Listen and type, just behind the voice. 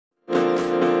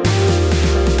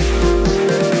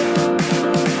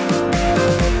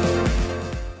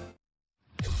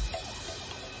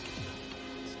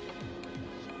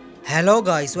Hello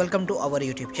guys, welcome to our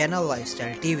YouTube channel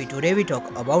Lifestyle TV. Today we talk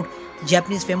about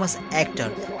Japanese famous actor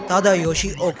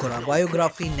Tadayoshi Okura,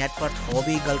 biography, net worth,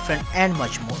 hobby, girlfriend and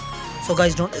much more. So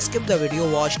guys, don't skip the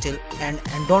video, watch till end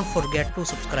and don't forget to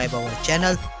subscribe our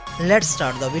channel. Let's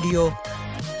start the video.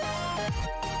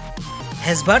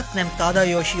 His birth name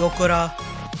Tadayoshi Okura.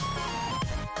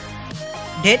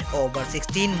 Date of birth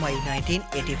 16 May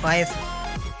 1985.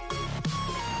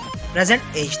 Present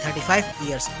age 35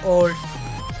 years old.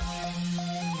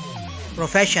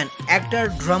 Profession: actor,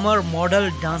 drummer, model,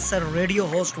 dancer, radio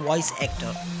host, voice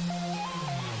actor.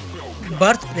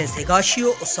 Birthplace: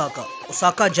 Higashiosaka,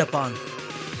 Osaka, Japan.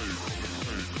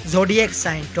 Zodiac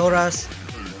sign: Taurus.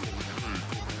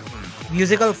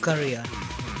 Musical career: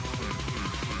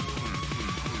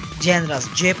 genres: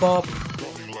 J-pop.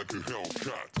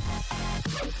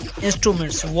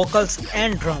 Instruments: vocals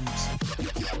and drums.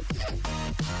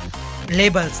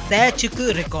 Labels: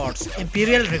 Taichuku Records,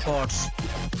 Imperial Records.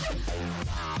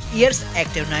 Years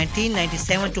active: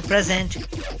 1997 to present.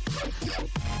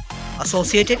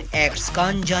 Associated acts: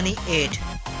 Kanjani Eight.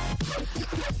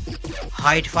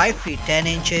 Height 5 feet 10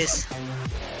 inches.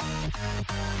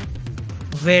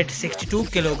 Weight 62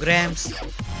 kilograms.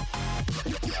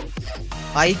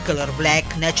 Eye color: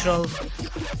 black natural.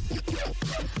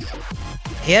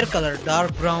 Hair color: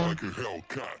 dark brown.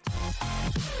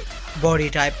 Body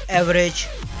type: average.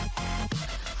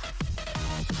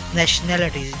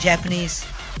 Nationality: Japanese.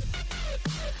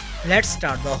 Let's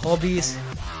start the hobbies.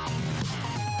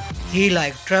 He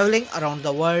likes traveling around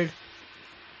the world,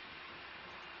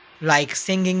 like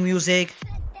singing music,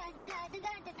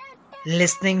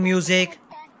 listening music.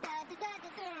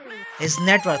 His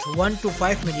net worth $1 to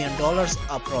 $5 million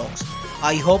approx.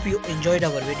 I hope you enjoyed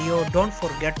our video. Don't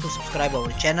forget to subscribe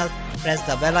our channel. Press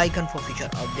the bell icon for future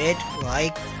update.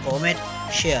 Like, comment,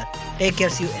 share. Take care.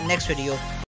 See you in next video.